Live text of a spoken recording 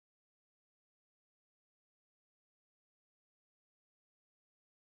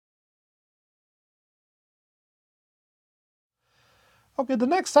Okay, the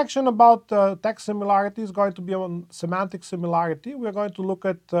next section about text similarity is going to be on semantic similarity. We're going to look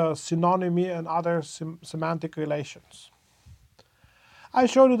at synonymy and other semantic relations. I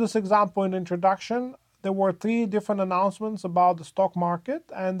showed you this example in the introduction. There were 3 different announcements about the stock market,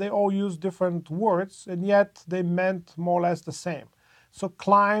 and they all used different words, and yet they meant more or less the same. So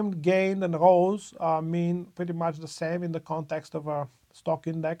climbed, gained, and rose mean pretty much the same in the context of a stock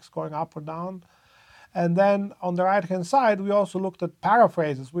index going up or down. And then on the right-hand side, we also looked at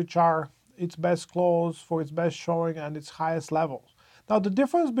paraphrases, which are its best clause for its best showing and its highest level. Now, the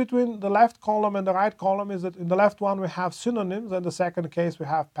difference between the left column and the right column is that in the left one we have synonyms, and in the second case we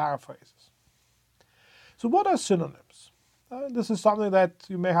have paraphrases. So what are synonyms? This is something that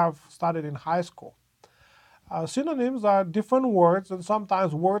you may have studied in high school. Synonyms are different words and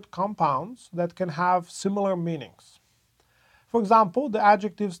sometimes word compounds that can have similar meanings. For example, the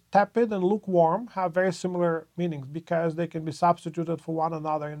adjectives tepid and lukewarm have very similar meanings because they can be substituted for one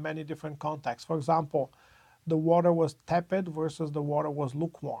another in many different contexts. For example, the water was tepid versus the water was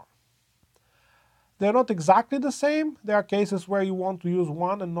lukewarm. They're not exactly the same. There are cases where you want to use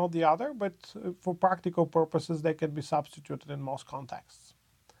one and not the other, but for practical purposes, they can be substituted in most contexts.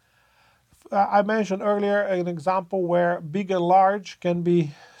 I mentioned earlier an example where big and large can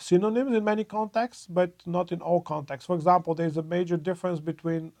be synonyms in many contexts, but not in all contexts. For example, there's a major difference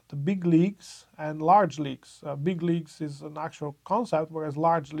between the big leagues and large leagues. Big leagues is an actual concept, whereas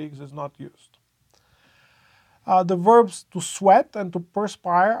large leagues is not used. The verbs to sweat and to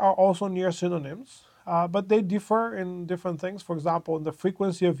perspire are also near synonyms, but they differ in different things. For example, in the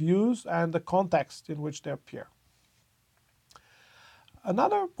frequency of use and the context in which they appear.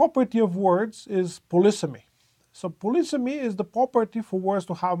 Another property of words is polysemy. So polysemy is the property for words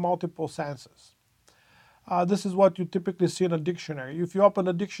to have multiple senses. This is what you typically see in a dictionary. If you open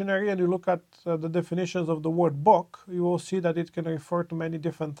a dictionary and you look at the definitions of the word book, you will see that it can refer to many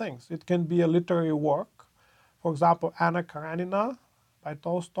different things. It can be a literary work. For example, Anna Karenina by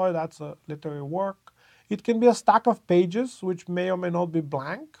Tolstoy, that's a literary work. It can be a stack of pages, which may or may not be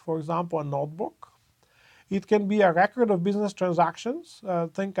blank. For example, a notebook. It can be a record of business transactions.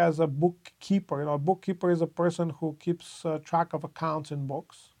 Think as a bookkeeper. A bookkeeper is a person who keeps track of accounts in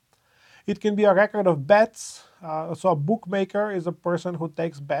books. It can be a record of bets. So a bookmaker is a person who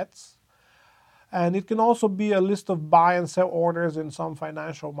takes bets. And it can also be a list of buy and sell orders in some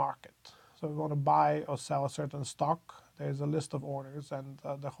financial market. So if you want to buy or sell a certain stock, there's a list of orders, and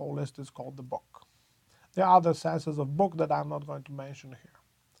the whole list is called the book. There are other senses of book that I'm not going to mention here.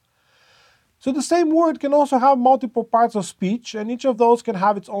 So the same word can also have multiple parts of speech, and each of those can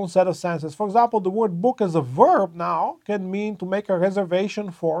have its own set of senses. For example, the word book as a verb now can mean to make a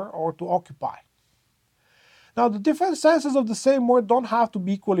reservation for or to occupy. Now, the different senses of the same word don't have to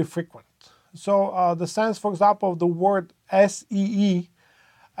be equally frequent. So the sense, for example, of the word see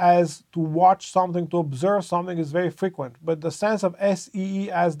as to watch something, to observe something is very frequent. But the sense of see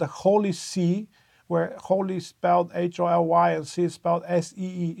as the Holy See, where holy is spelled Holy and see is spelled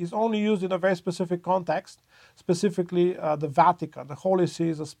See, is only used in a very specific context, specifically the Vatican. The Holy See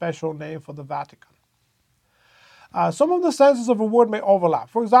is a special name for the Vatican. Some of the senses of a word may overlap.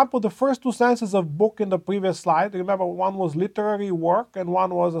 For example, the first 2 senses of book in the previous slide, remember one was literary work and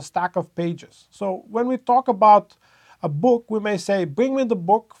one was a stack of pages. So when we talk about a book, we may say, bring me the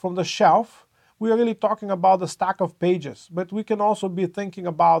book from the shelf. We are really talking about the stack of pages, but we can also be thinking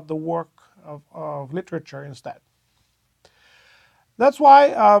about the work of literature instead. That's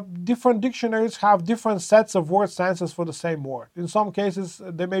why different dictionaries have different sets of word senses for the same word. In some cases,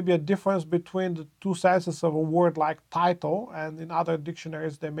 there may be a difference between the 2 senses of a word like title, and in other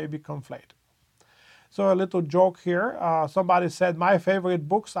dictionaries, they may be conflated. So a little joke here. Somebody said, my favorite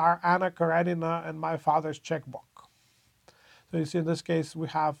books are Anna Karenina and My Father's Checkbook. So you see, in this case, we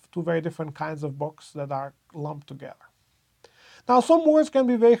have 2 very different kinds of books that are lumped together. Now, some words can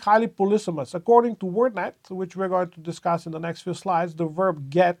be very highly polysemous. According to WordNet, which we're going to discuss in the next few slides, the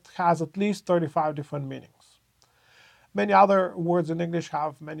verb get has at least 35 different meanings. Many other words in English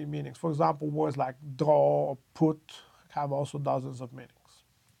have many meanings. For example, words like draw or put have also dozens of meanings.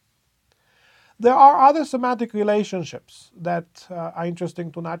 There are other semantic relationships that are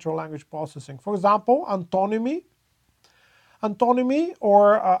interesting to natural language processing. For example, antonymy. Antonymy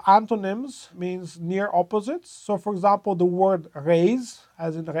or antonyms means near opposites. So for example, the word raise,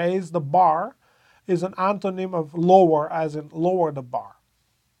 as in raise the bar, is an antonym of lower, as in lower the bar.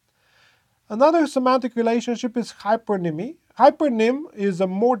 Another semantic relationship is hypernymy. Hypernym is a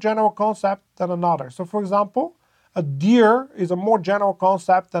more general concept than another. So for example, a deer is a more general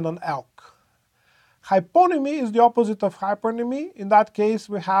concept than an elk. Hyponymy is the opposite of hypernymy. In that case,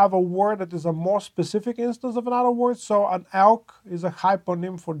 we have a word that is a more specific instance of another word. So an elk is a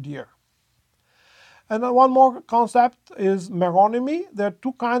hyponym for deer. And then one more concept is meronymy. There are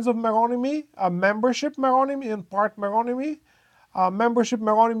two kinds of meronymy, membership meronymy and part meronymy. Membership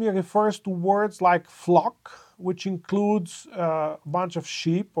meronymy refers to words like flock, which includes a bunch of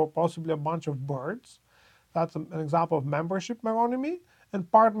sheep or possibly a bunch of birds. That's an example of membership meronymy. And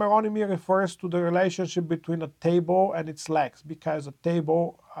part meronymy refers to the relationship between a table and its legs, because a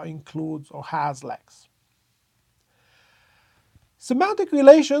table includes or has legs. Semantic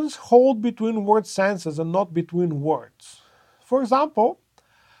relations hold between word senses and not between words. For example,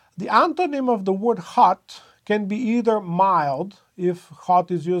 the antonym of the word hot can be either mild, if hot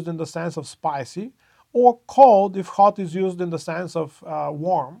is used in the sense of spicy, or cold, if hot is used in the sense of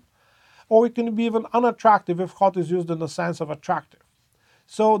warm, or it can be even unattractive if hot is used in the sense of attractive.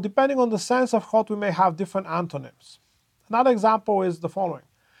 So depending on the sense of hot, we may have different antonyms. Another example is the following.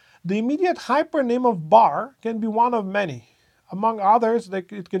 The immediate hypernym of bar can be one of many. Among others,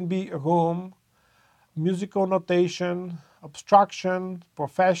 it can be room, musical notation, abstraction,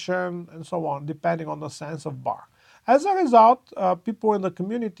 profession, and so on, depending on the sense of bar. As a result, people in the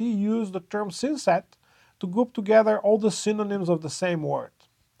community use the term synset to group together all the synonyms of the same word.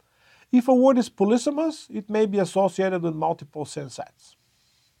 If a word is polysemous, it may be associated with multiple synsets.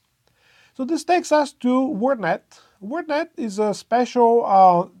 So this takes us to WordNet. WordNet is a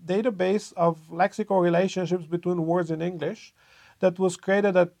special database of lexical relationships between words in English that was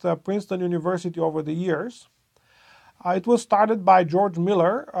created at Princeton University over the years. It was started by George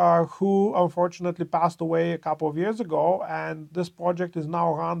Miller, who unfortunately passed away a couple of years ago, and this project is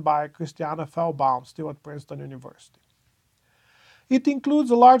now run by Christiane Fellbaum, still at Princeton University. It includes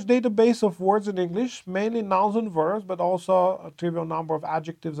a large database of words in English, mainly nouns and verbs, but also a trivial number of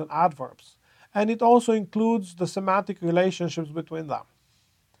adjectives and adverbs. And it also includes the semantic relationships between them.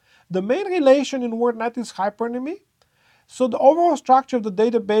 The main relation in WordNet is hypernymy. So the overall structure of the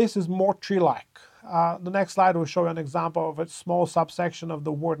database is more tree-like. The next slide will show you an example of a small subsection of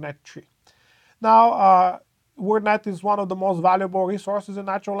the WordNet tree. Now, WordNet is one of the most valuable resources in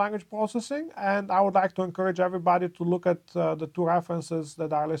natural language processing, and I would like to encourage everybody to look at the two references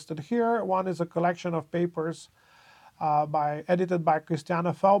that are listed here. One is a collection of papers edited by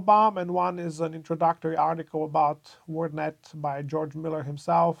Christiane Fellbaum, and one is an introductory article about WordNet by George Miller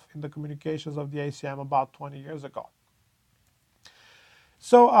himself in the Communications of the ACM about 20 years ago.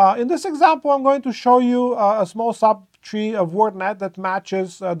 So in this example, I'm going to show you a small subtree of WordNet that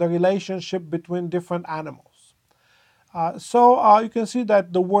matches the relationship between different animals. So you can see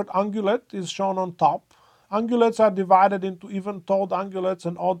that the word ungulate is shown on top. Ungulates are divided into even-toed ungulates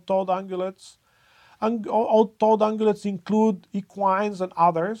and odd-toed ungulates. Odd-toed ungulates include equines and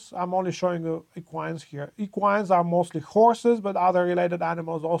others. I'm only showing you equines here. Equines are mostly horses, but other related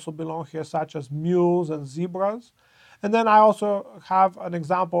animals also belong here, such as mules and zebras. And then I also have an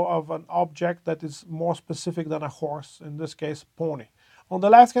example of an object that is more specific than a horse, in this case, pony. On the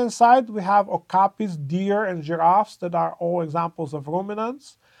left-hand side, we have okapis, deer, and giraffes that are all examples of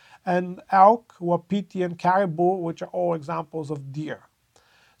ruminants, and elk, wapiti, and caribou, which are all examples of deer.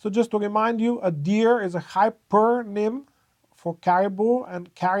 So just to remind you, a deer is a hypernym for caribou,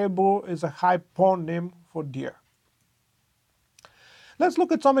 and caribou is a hyponym for deer. Let's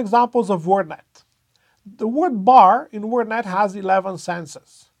look at some examples of WordNet. The word bar in WordNet has 11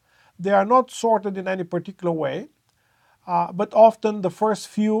 senses. They are not sorted in any particular way, but often the first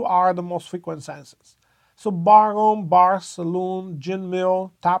few are the most frequent senses. So barroom, bar, saloon, gin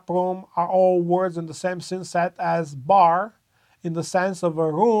mill, tap room are all words in the same synset as bar, in the sense of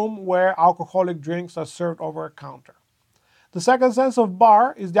a room where alcoholic drinks are served over a counter. The second sense of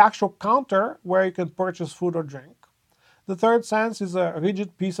bar is the actual counter where you can purchase food or drink. The third sense is a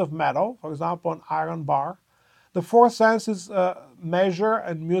rigid piece of metal, for example, an iron bar. The fourth sense is measure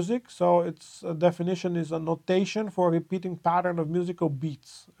and music, so its definition is a notation for a repeating pattern of musical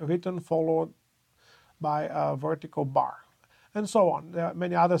beats, written followed by a vertical bar, and so on. There are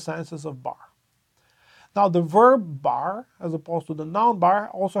many other senses of bar. Now the verb bar, as opposed to the noun bar,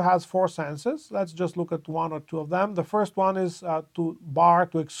 also has 4 senses. Let's just look at one or two of them. The first one is to bar,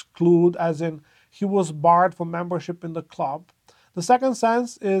 to exclude, as in he was barred from membership in the club. The second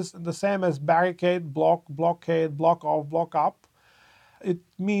sense is the same as barricade, block, blockade, block off, block up. It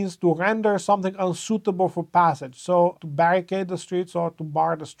means to render something unsuitable for passage, so to barricade the streets or to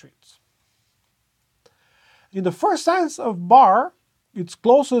bar the streets. In the first sense of bar, its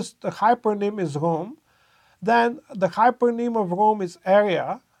closest hypernym is room. Then the hypernym of room is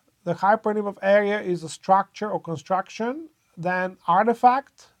area. The hypernym of area is a structure or construction. then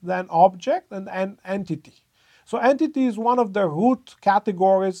artifact, then object, and entity. So entity is one of the root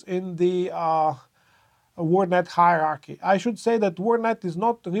categories in the WordNet hierarchy. I should say that WordNet is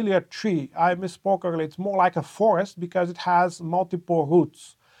not really a tree. I misspoke earlier. It's more like a forest because it has multiple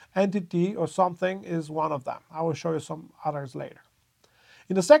roots. Entity or something is one of them. I will show you some others later.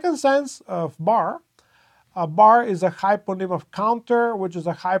 In the second sense of bar, a bar is a hyponym of counter, which is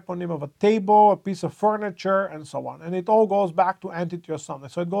a hyponym of a table, a piece of furniture, and so on. And it all goes back to entity or something.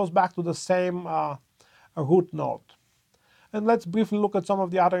 So it goes back to the same root node. And let's briefly look at some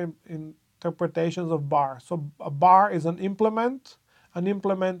of the other interpretations of bar. So a bar is an implement. An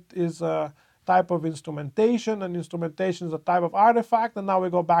implement is a type of instrumentation. An instrumentation is a type of artifact. And now we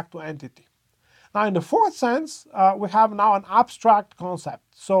go back to entity. Now, in the fourth sense, we have now an abstract concept.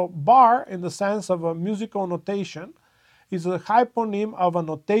 So bar, in the sense of a musical notation, is a hyponym of a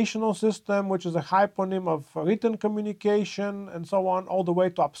notational system, which is a hyponym of written communication, and so on, all the way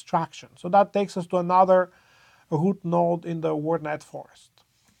to abstraction. So that takes us to another root node in the WordNet forest.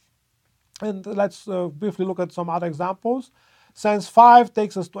 And let's briefly look at some other examples. Sense 5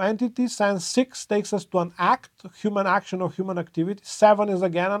 takes us to entity. Sense 6 takes us to an act, human action or human activity. 7 is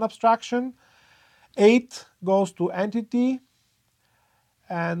again an abstraction. 8 goes to entity,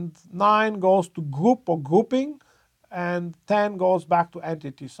 and 9 goes to group or grouping, and 10 goes back to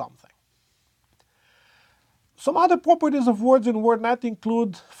entity something. Some other properties of words in WordNet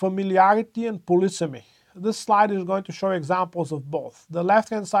include familiarity and polysemy. This slide is going to show examples of both. The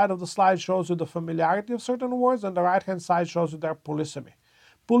left-hand side of the slide shows you the familiarity of certain words, and the right-hand side shows you their polysemy.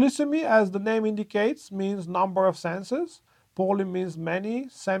 Polysemy, as the name indicates, means number of senses. Poly means many,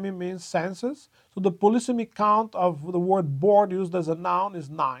 semi means senses. So the polysemy count of the word board used as a noun is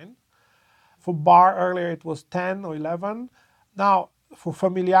 9. For bar earlier it was 10 or 11. Now for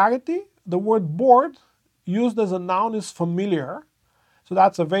familiarity, the word board used as a noun is familiar. So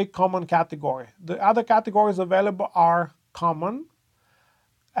that's a very common category. The other categories available are common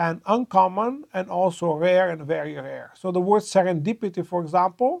and uncommon, and also rare and very rare. So the word serendipity, for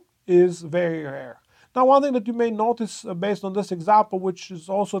example, is very rare. Now, one thing that you may notice based on this example, which is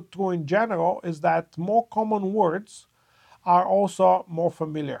also true in general, is that more common words are also more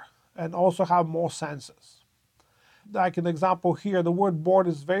familiar and also have more senses. Like an example here, the word board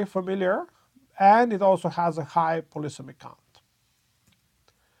is very familiar, and it also has a high polysemy count.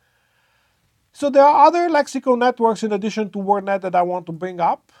 So there are other lexical networks in addition to WordNet that I want to bring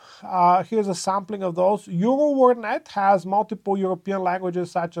up. Here's a sampling of those. EuroWordNet has multiple European languages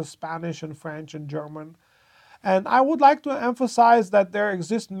such as Spanish and French and German. And I would like to emphasize that there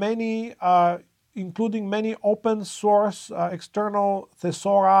exist many, including many open source external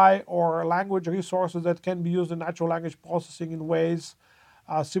thesauri or language resources that can be used in natural language processing in ways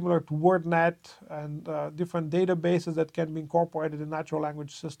similar to WordNet, and different databases that can be incorporated in natural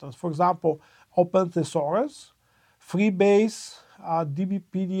language systems. For example, Open Thesaurus, Freebase,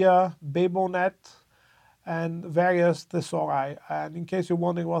 DBpedia, BabelNet, and various thesauri. And in case you're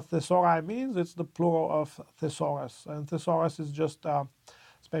wondering what thesauri means, it's the plural of thesaurus. And thesaurus is just a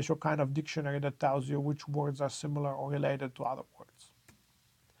special kind of dictionary that tells you which words are similar or related to other words.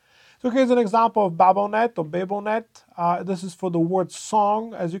 So here's an example of BabelNet or BabelNet. This is for the word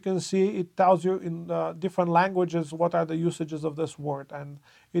song. As you can see, it tells you in different languages what are the usages of this word, and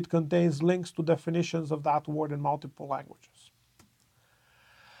it contains links to definitions of that word in multiple languages.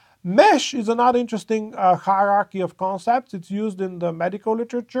 MESH is another interesting hierarchy of concepts. It's used in the medical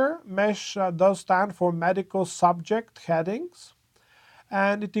literature. MESH does stand for medical subject headings.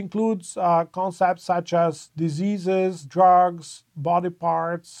 And it includes concepts such as diseases, drugs, body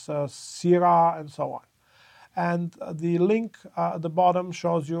parts, sera, and so on. And the link at the bottom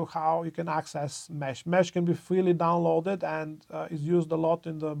shows you how you can access MESH. MESH can be freely downloaded and is used a lot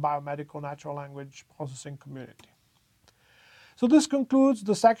in the biomedical natural language processing community. So this concludes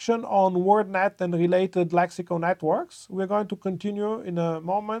the section on WordNet and related lexical networks. We're going to continue in a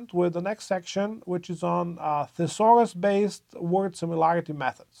moment with the next section, which is on thesaurus-based word similarity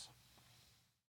methods.